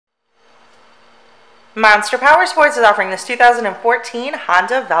Monster Powersports is offering this 2014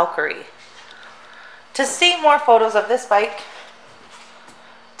 Honda Valkyrie. To see more photos of this bike,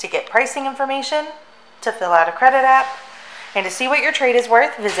 to get pricing information, to fill out a credit app, and to see what your trade is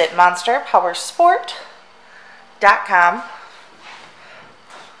worth, visit monsterpowersport.com.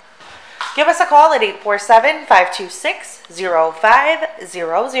 Give us a call at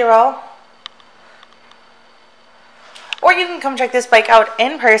 847-526-0500. Or you can come check this bike out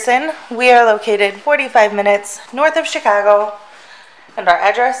in person. We are located 45 minutes north of Chicago, and our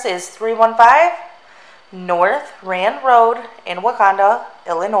address is 315 North Rand Road in Wauconda,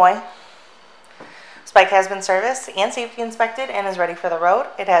 Illinois. This bike has been serviced and safety inspected and is ready for the road.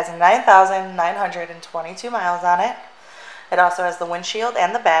 It has 9,922 miles on it. It also has the windshield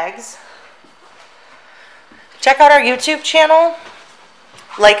and the bags. Check out our YouTube channel.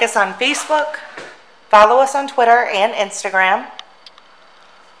 Like us on Facebook. Follow us on Twitter and Instagram.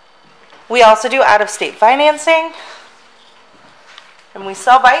 We also do out-of-state financing. And we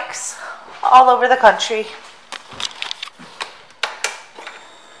sell bikes all over the country.